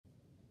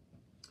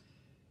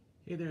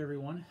Hey there,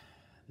 everyone.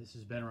 This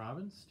is Ben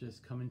Robbins,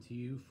 just coming to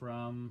you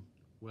from,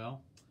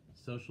 well,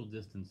 social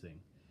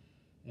distancing.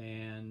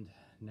 And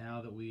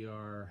now that we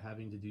are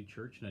having to do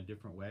church in a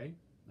different way,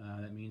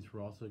 that means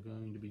we're also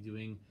going to be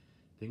doing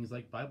things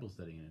like Bible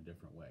study in a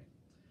different way.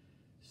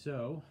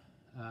 So,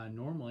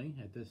 normally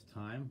at this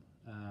time,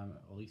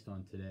 at least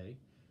on today,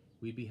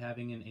 we'd be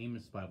having an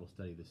AMOS Bible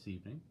study this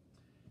evening,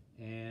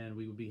 and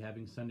we will be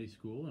having Sunday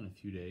school in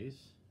a few days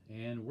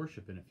and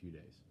worship in a few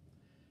days.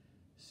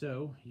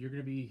 So you're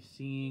going to be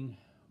seeing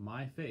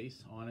my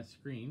face on a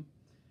screen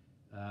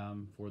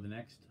for the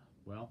next,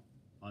 well,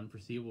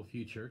 unforeseeable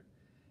future,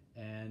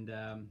 and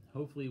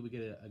hopefully we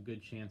get a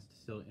good chance to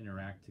still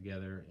interact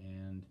together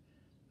and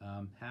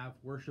have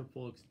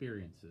worshipful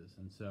experiences.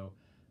 And so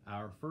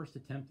our first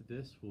attempt at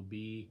this will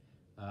be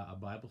a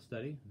Bible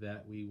study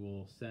that we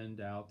will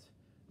send out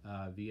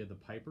via the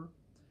Piper.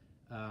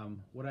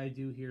 What I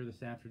do here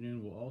this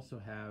afternoon will also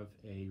have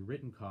a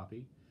written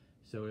copy,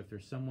 so if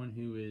there's someone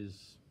who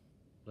is,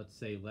 let's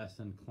say, less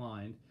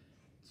inclined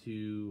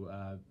to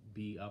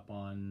be up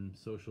on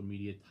social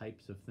media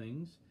types of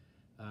things,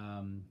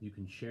 you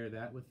can share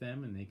that with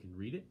them and they can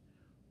read it,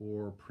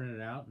 or print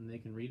it out and they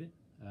can read it.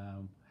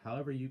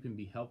 However you can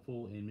be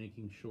helpful in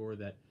making sure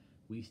that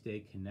we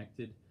stay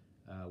connected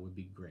would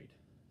be great.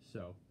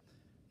 So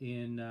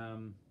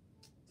in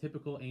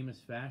typical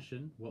AMOS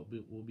fashion, what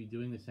we'll be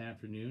doing this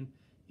afternoon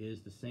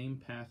is the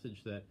same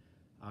passage that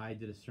I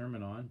did a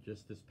sermon on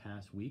just this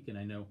past week, and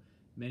I know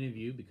many of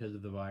you, because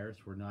of the virus,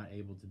 were not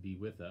able to be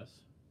with us,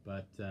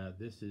 but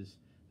this is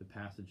the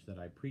passage that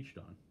I preached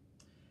on.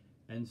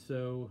 And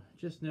so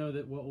just know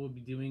that what we'll be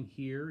doing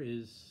here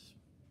is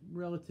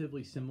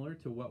relatively similar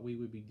to what we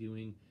would be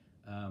doing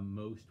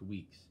most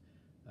weeks.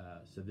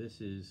 So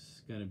this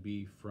is going to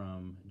be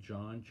from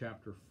John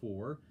chapter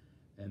 4,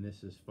 and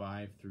this is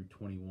 5 through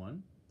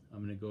 21.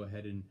 I'm going to go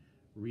ahead and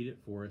read it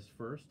for us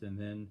first, and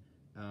then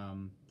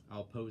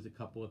I'll pose a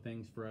couple of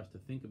things for us to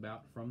think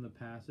about from the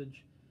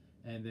passage,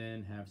 and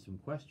then have some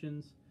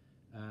questions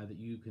that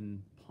you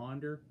can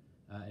ponder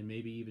and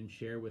maybe even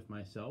share with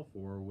myself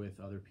or with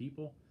other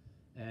people,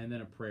 and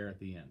then a prayer at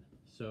the end.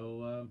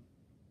 So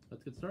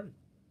let's get started.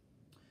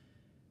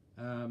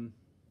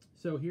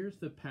 So here's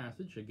the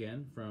passage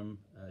again from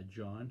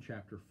John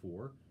chapter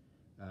 4,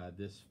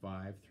 this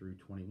 5 through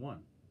 21.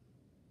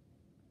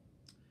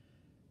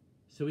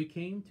 So he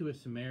came to a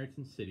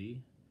Samaritan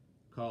city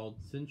called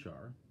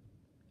Sychar,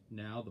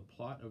 now the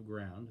plot of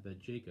ground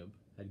that Jacob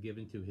had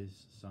given to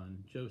his son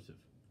Joseph.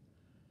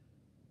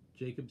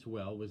 Jacob's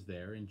well was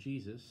there, and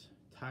Jesus,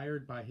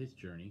 tired by his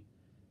journey,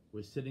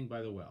 was sitting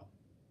by the well,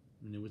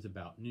 and it was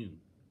about noon.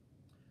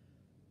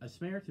 A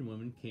Samaritan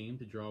woman came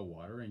to draw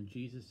water, and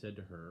Jesus said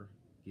to her,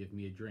 "Give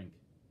me a drink."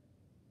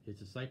 His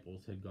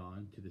disciples had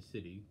gone to the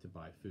city to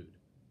buy food.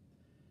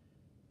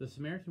 The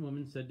Samaritan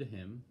woman said to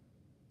him,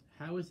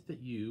 "How is it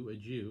that you, a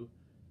Jew,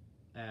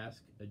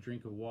 ask a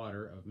drink of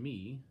water of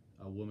me,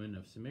 a woman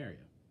of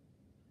Samaria?"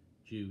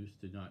 Jews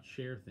did not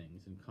share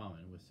things in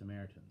common with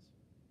Samaritans.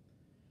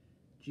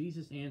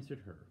 Jesus answered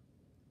her,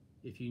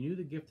 "If you knew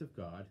the gift of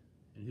God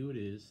and who it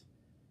is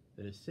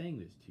that is saying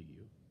this to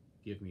you,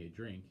 'Give me a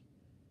drink,'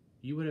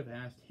 you would have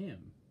asked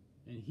him,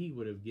 and he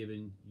would have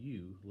given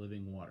you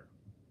living water."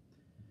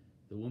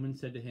 The woman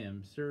said to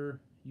him, "Sir,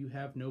 you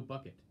have no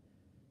bucket,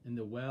 and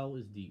the well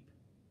is deep.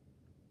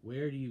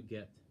 Where do you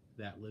get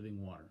that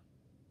living water?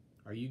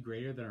 Are you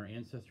greater than our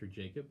ancestor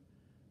Jacob,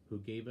 who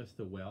gave us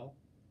the well,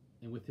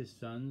 and with his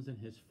sons and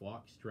his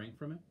flocks drank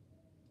from it?"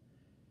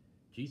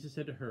 Jesus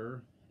said to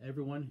her,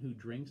 "Everyone who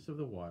drinks of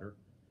the water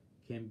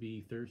can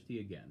be thirsty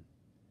again,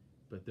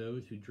 but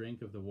those who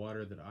drink of the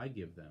water that I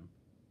give them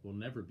will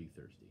never be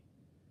thirsty.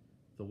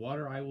 The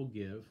water I will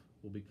give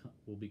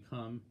will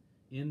become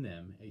in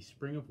them a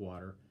spring of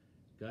water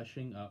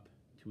gushing up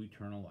to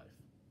eternal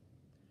life."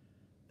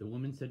 The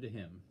woman said to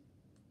him,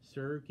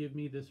 "Sir, give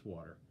me this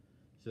water,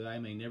 so that I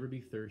may never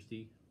be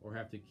thirsty or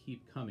have to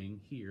keep coming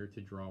here to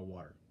draw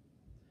water."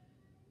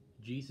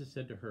 Jesus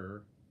said to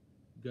her,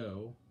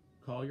 "Go,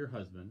 call your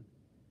husband,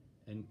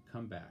 and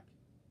come back."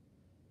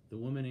 The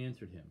woman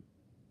answered him,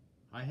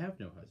 "I have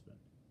no husband."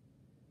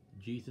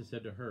 Jesus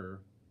said to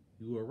her,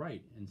 "You are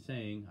right in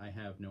saying, 'I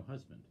have no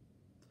husband.'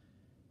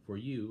 For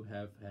you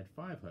have had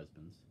 5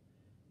 husbands,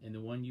 and the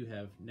one you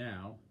have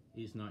now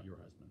is not your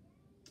husband.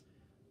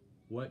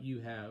 What you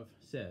have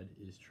said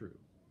is true."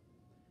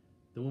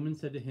 The woman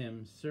said to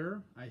him,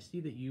 "Sir, I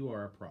see that you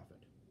are a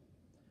prophet.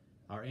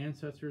 Our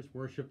ancestors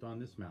worshipped on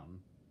this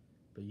mountain,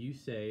 but you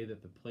say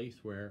that the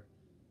place where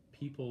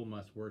people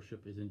must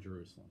worship is in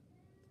Jerusalem."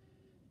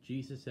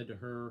 Jesus said to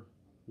her,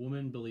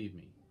 "Woman, believe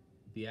me,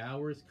 the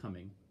hour is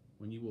coming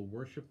when you will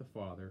worship the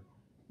Father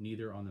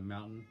neither on the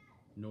mountain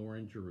nor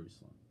in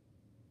Jerusalem."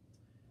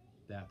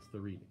 That's the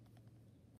reading.